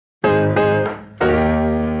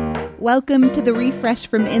Welcome to the Refresh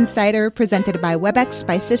from Insider, presented by WebEx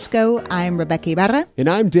by Cisco. I'm Rebecca Ibarra. And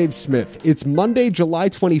I'm Dave Smith. It's Monday, July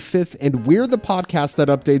 25th, and we're the podcast that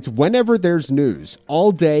updates whenever there's news,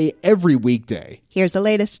 all day, every weekday. Here's the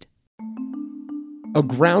latest. A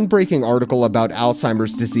groundbreaking article about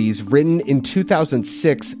Alzheimer's disease written in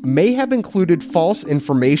 2006 may have included false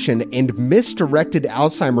information and misdirected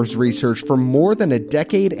Alzheimer's research for more than a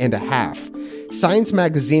decade and a half. Science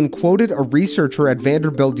magazine quoted a researcher at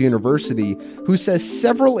Vanderbilt University who says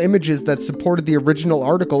several images that supported the original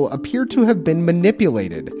article appear to have been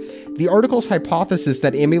manipulated. The article's hypothesis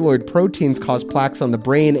that amyloid proteins cause plaques on the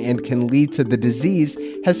brain and can lead to the disease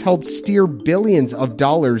has helped steer billions of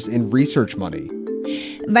dollars in research money.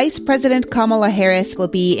 Vice President Kamala Harris will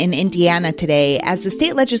be in Indiana today as the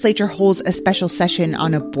state legislature holds a special session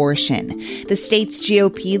on abortion. The state's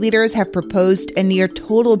GOP leaders have proposed a near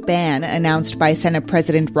total ban announced by Senate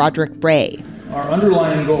President Roderick Bray. Our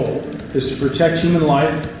underlying goal is to protect human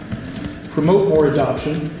life, promote more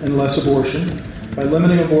adoption and less abortion, by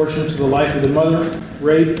limiting abortion to the life of the mother,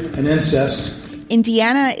 rape, and incest.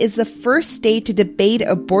 Indiana is the first state to debate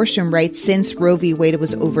abortion rights since Roe v. Wade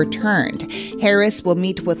was overturned. Harris will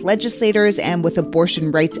meet with legislators and with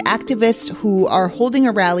abortion rights activists who are holding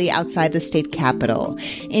a rally outside the state capitol.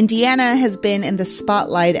 Indiana has been in the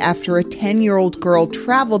spotlight after a 10-year-old girl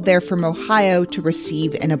traveled there from Ohio to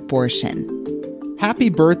receive an abortion. Happy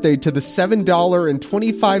birthday to the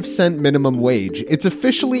 $7.25 minimum wage. It's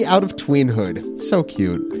officially out of tweenhood. So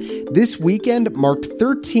cute. This weekend marked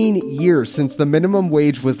 13 years since the minimum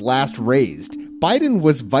wage was last raised. Biden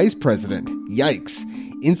was vice president. Yikes.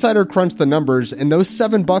 Insider crunched the numbers, and those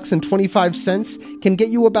 $7.25 can get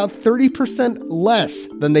you about 30% less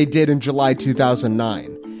than they did in July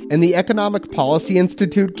 2009. And the Economic Policy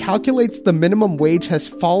Institute calculates the minimum wage has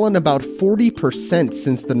fallen about 40%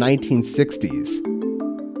 since the 1960s.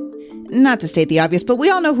 Not to state the obvious, but we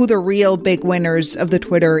all know who the real big winners of the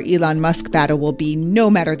Twitter-Elon Musk battle will be, no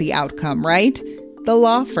matter the outcome, right? The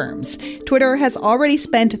law firms. Twitter has already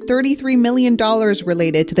spent $33 million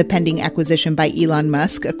related to the pending acquisition by Elon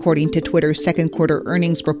Musk, according to Twitter's second quarter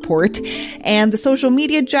earnings report. And the social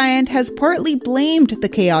media giant has partly blamed the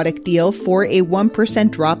chaotic deal for a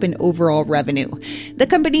 1% drop in overall revenue. The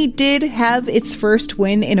company did have its first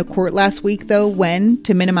win in a court last week, though, when,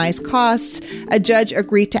 to minimize costs, a judge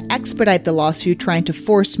agreed to expedite the lawsuit trying to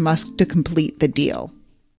force Musk to complete the deal.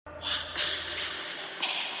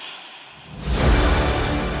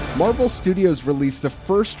 Marvel Studios released the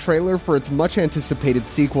first trailer for its much-anticipated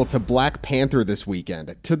sequel to Black Panther this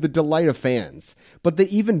weekend, to the delight of fans. But the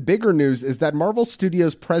even bigger news is that Marvel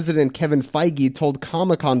Studios president Kevin Feige told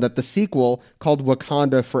Comic-Con that the sequel, called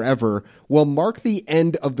Wakanda Forever, will mark the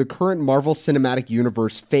end of the current Marvel Cinematic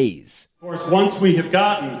Universe phase. Of course, once we have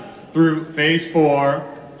gotten through Phase 4,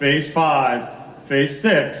 Phase 5, Phase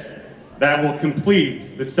 6, that will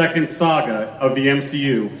complete the second saga of the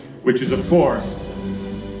MCU, which is, of course,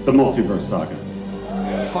 the multiverse saga.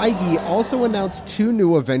 Feige also announced 2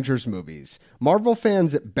 new Avengers movies. Marvel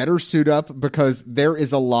fans better suit up because there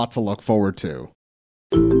is a lot to look forward to.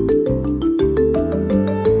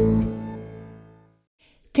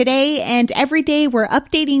 Today and every day, we're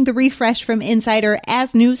updating the Refresh from Insider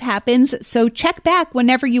as news happens, so check back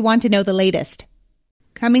whenever you want to know the latest.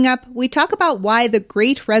 Coming up, we talk about why the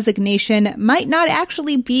Great Resignation might not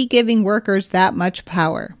actually be giving workers that much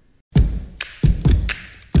power.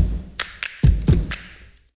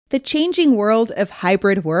 The changing world of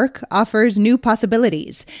hybrid work offers new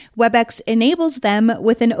possibilities. WebEx enables them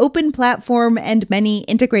with an open platform and many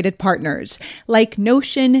integrated partners, like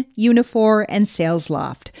Notion, Unifor, and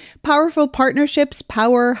SalesLoft. Powerful partnerships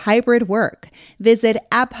power hybrid work. Visit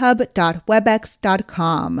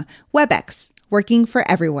apphub.webex.com. WebEx, working for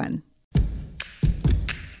everyone.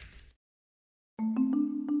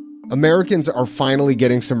 Americans are finally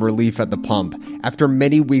getting some relief at the pump. After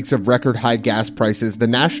many weeks of record-high gas prices, the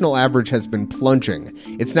national average has been plunging.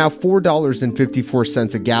 It's now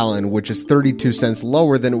 $4.54 a gallon, which is 32 cents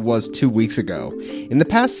lower than it was 2 weeks ago. In the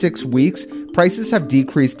past 6 weeks, prices have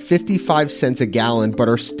decreased 55 cents a gallon, but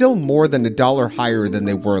are still more than $1 higher than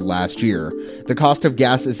they were last year. The cost of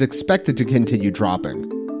gas is expected to continue dropping.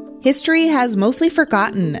 History has mostly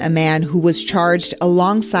forgotten a man who was charged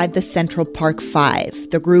alongside the Central Park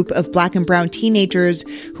Five, the group of black and brown teenagers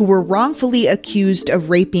who were wrongfully accused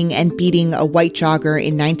of raping and beating a white jogger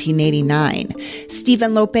in 1989.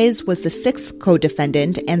 Steven Lopez was the sixth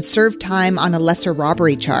co-defendant and served time on a lesser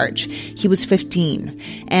robbery charge. He was 15,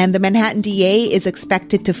 and the Manhattan DA is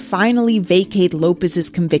expected to finally vacate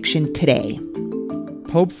Lopez's conviction today.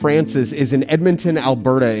 Pope Francis is in Edmonton,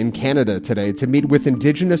 Alberta in Canada today to meet with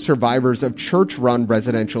Indigenous survivors of church-run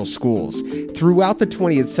residential schools. Throughout the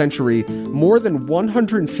 20th century, more than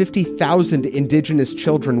 150,000 Indigenous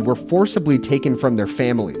children were forcibly taken from their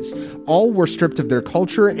families. All were stripped of their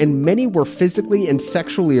culture, and many were physically and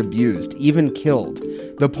sexually abused, even killed.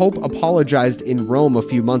 The Pope apologized in Rome a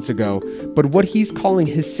few months ago, but what he's calling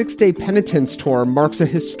his 6-day penitence tour marks a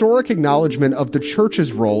historic acknowledgement of the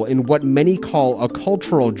church's role in what many call a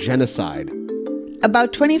cultural genocide.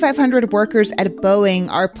 About 2,500 workers at Boeing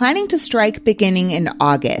are planning to strike beginning in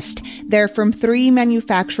August. They're from 3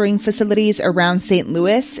 manufacturing facilities around St.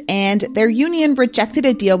 Louis, and their union rejected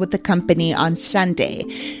a deal with the company on Sunday.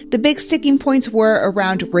 The big sticking points were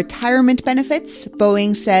around retirement benefits.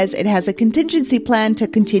 Boeing says it has a contingency plan to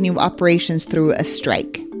continue operations through a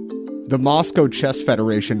strike. The Moscow Chess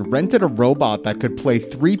Federation rented a robot that could play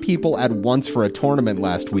 3 people at once for a tournament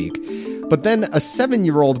last week. But then a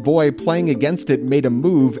 7-year-old boy playing against it made a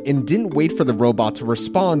move and didn't wait for the robot to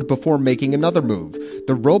respond before making another move.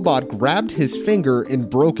 The robot grabbed his finger and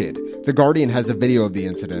broke it. The Guardian has a video of the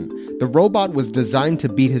incident. The robot was designed to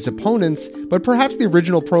beat his opponents, but perhaps the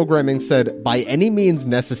original programming said, by any means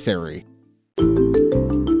necessary.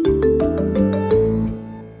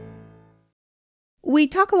 We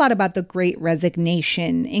talk a lot about the Great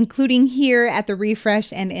Resignation, including here at The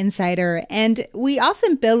Refresh and Insider, and we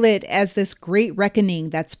often bill it as this great reckoning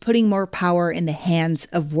that's putting more power in the hands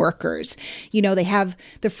of workers. You know, they have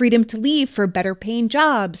the freedom to leave for better paying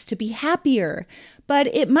jobs, to be happier. But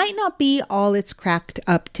it might not be all it's cracked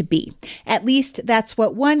up to be. At least that's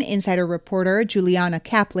what one Insider reporter, Juliana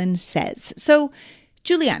Kaplan, says. So,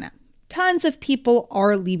 Juliana, tons of people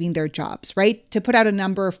are leaving their jobs, right? To put out a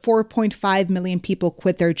number, 4.5 million people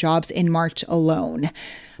quit their jobs in March alone.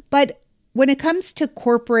 But when it comes to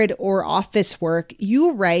corporate or office work,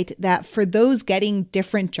 you write that for those getting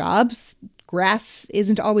different jobs, grass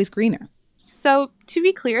isn't always greener. So to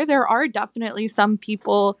be clear, there are definitely some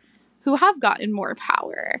people who have gotten more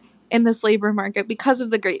power in this labor market because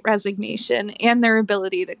of the Great Resignation and their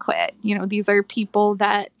ability to quit. You know, these are people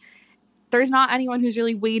that there's not anyone who's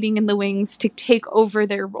really waiting in the wings to take over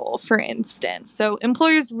their role, for instance. So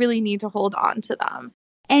employers really need to hold on to them.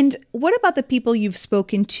 And what about the people you've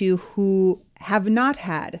spoken to who have not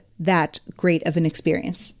had that great of an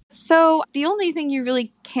experience? So the only thing you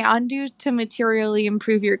really can do to materially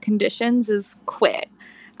improve your conditions is quit.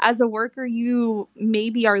 As a worker, you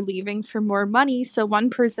maybe are leaving for more money. So one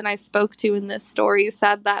person I spoke to in this story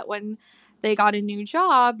said that when they got a new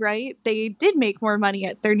job, right, they did make more money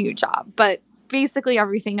at their new job, but basically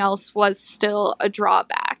everything else was still a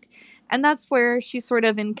drawback. And that's where she sort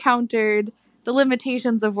of encountered the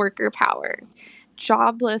limitations of worker power.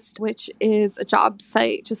 Joblist, which is a job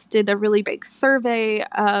site, just did a really big survey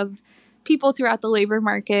of people throughout the labor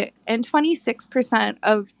market, and 26%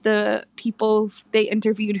 of the people they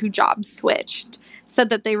interviewed who job switched said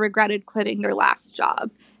that they regretted quitting their last job.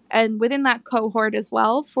 And within that cohort as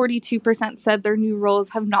well, 42% said their new roles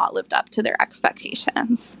have not lived up to their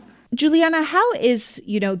expectations. Juliana, how is,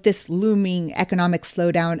 this looming economic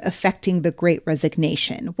slowdown affecting the Great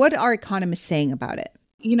Resignation? What are economists saying about it?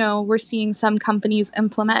 We're seeing some companies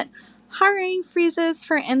implement hiring freezes,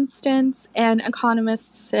 for instance, and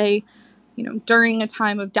economists say, during a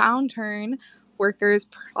time of downturn, workers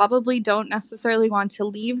probably don't necessarily want to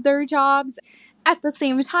leave their jobs. At the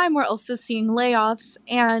same time, we're also seeing layoffs.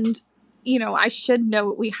 And, I should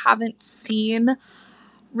note we haven't seen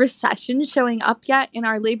recession showing up yet in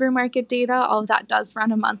our labor market data. All of that does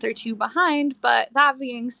run a month or two behind. But that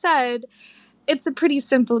being said, it's a pretty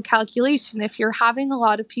simple calculation. If you're having a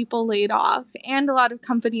lot of people laid off and a lot of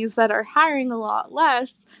companies that are hiring a lot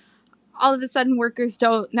less, all of a sudden workers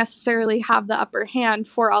don't necessarily have the upper hand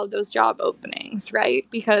for all of those job openings, right?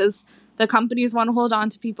 Because the companies want to hold on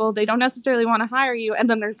to people. They don't necessarily want to hire you. And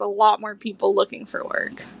then there's a lot more people looking for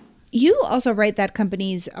work. You also write that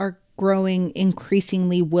companies are growing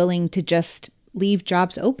increasingly willing to just leave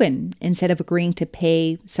jobs open instead of agreeing to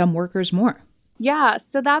pay some workers more. Yeah,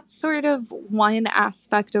 so that's sort of one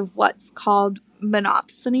aspect of what's called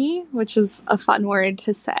monopsony, which is a fun word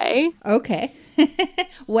to say. Okay.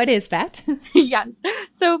 What is that? Yes.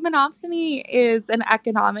 So monopsony is an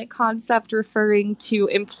economic concept referring to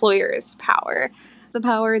employers' power. The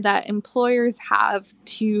power that employers have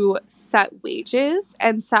to set wages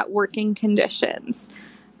and set working conditions.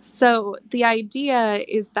 So the idea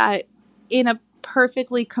is that in a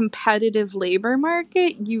perfectly competitive labor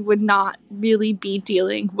market, you would not really be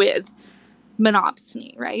dealing with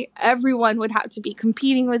monopsony, right? Everyone would have to be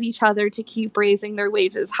competing with each other to keep raising their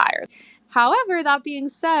wages higher. However, that being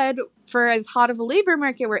said, for as hot of a labor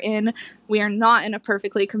market we're in, we are not in a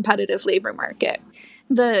perfectly competitive labor market.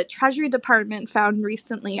 The Treasury Department found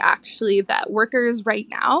recently, actually, that workers right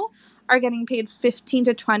now are getting paid 15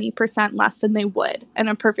 to 20% less than they would in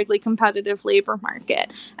a perfectly competitive labor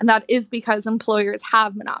market. And that is because employers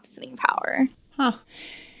have monopsony power. Huh.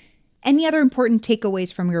 Any other important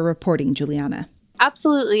takeaways from your reporting, Juliana?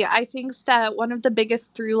 Absolutely. I think that one of the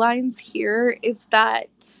biggest through lines here is that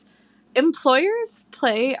employers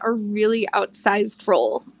play a really outsized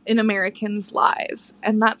role in Americans' lives.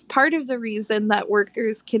 And that's part of the reason that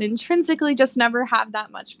workers can intrinsically just never have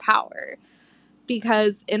that much power.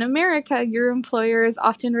 Because in America, your employer is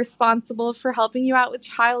often responsible for helping you out with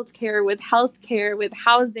childcare, with healthcare, with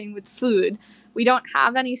housing, with food. We don't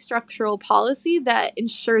have any structural policy that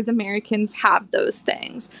ensures Americans have those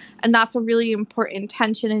things. And that's a really important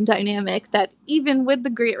tension and dynamic that even with the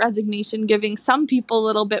Great Resignation, giving some people a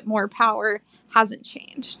little bit more power hasn't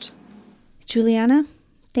changed. Juliana,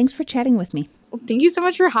 thanks for chatting with me. Well, thank you so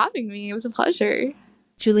much for having me. It was a pleasure.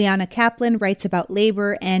 Juliana Kaplan writes about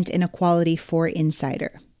labor and inequality for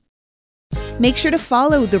Insider. Make sure to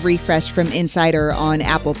follow The Refresh from Insider on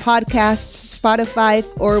Apple Podcasts, Spotify,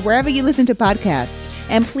 or wherever you listen to podcasts.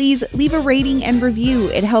 And please leave a rating and review.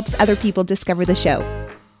 It helps other people discover the show.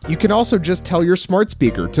 You can also just tell your smart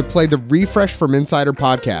speaker to play the Refresh from Insider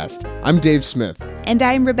podcast. I'm Dave Smith. And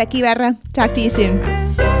I'm Rebecca Ibarra. Talk to you soon.